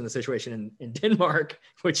interested in the situation in Denmark,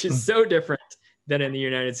 which is so different than in the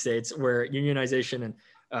United States, where unionization and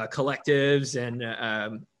collectives and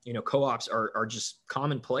co-ops are just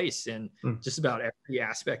commonplace in just about every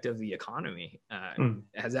aspect of the economy.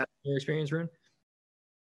 Has that been your experience, Rune?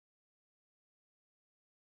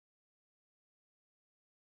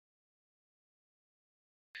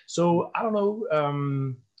 So I don't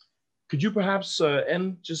know. Could you perhaps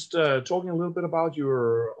end just talking a little bit about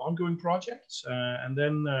your ongoing projects, and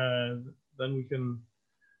then we can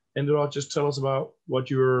end it out. Just tell us about what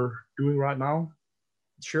you're doing right now.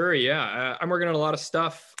 Sure. Yeah, I'm working on a lot of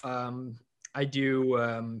stuff. I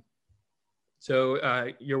do.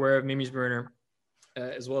 You're aware of Mimi's Burner,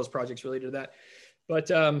 as well as projects related to that.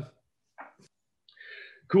 But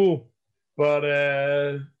cool. But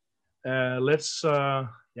let's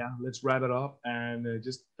wrap it up, and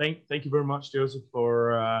just thank you very much, Joseph,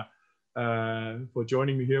 for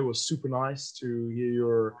joining me here. It was super nice to hear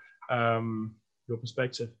your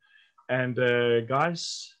perspective. And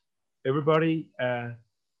guys, everybody,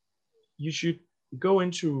 you should go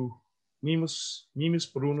into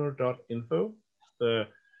mimisbrunner.info. The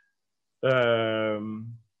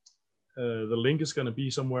link is going to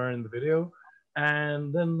be somewhere in the video,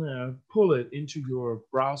 and then pull it into your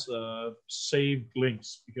browser saved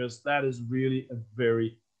links, because that is really a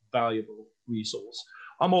very valuable resource.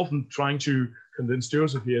 I'm often trying to convince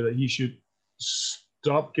Joseph here that he should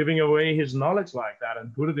stop giving away his knowledge like that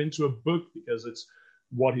and put it into a book, because it's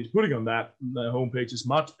what he's putting on that homepage is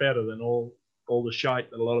much better than all the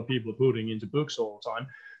shite that a lot of people are putting into books all the time.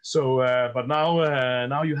 So, but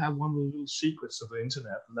now you have one of the little secrets of the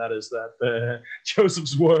internet, and that is that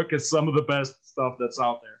Joseph's work is some of the best stuff that's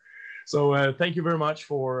out there. So, thank you very much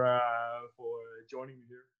for joining me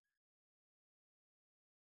here.